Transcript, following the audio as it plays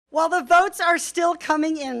While the votes are still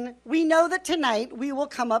coming in, we know that tonight we will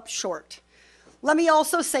come up short. Let me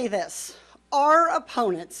also say this. Our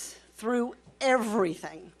opponents threw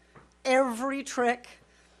everything, every trick,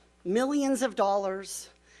 millions of dollars,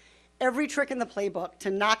 every trick in the playbook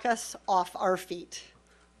to knock us off our feet.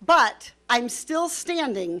 But I'm still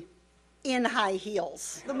standing in high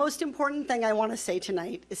heels. The most important thing I want to say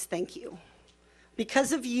tonight is thank you.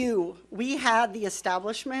 Because of you, we had the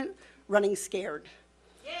establishment running scared,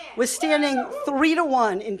 withstanding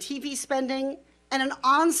 3-to-1 in TV spending and an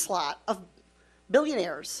onslaught of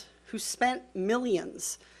billionaires who spent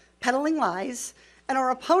millions peddling lies, and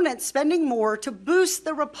our opponents spending more to boost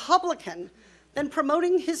the Republican than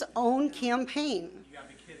promoting his own campaign. You gotta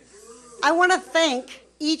be kidding. I want to thank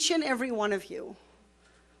each and every one of you,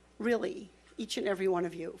 really, each and every one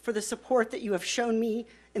of you, for the support that you have shown me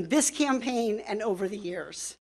in this campaign and over the years.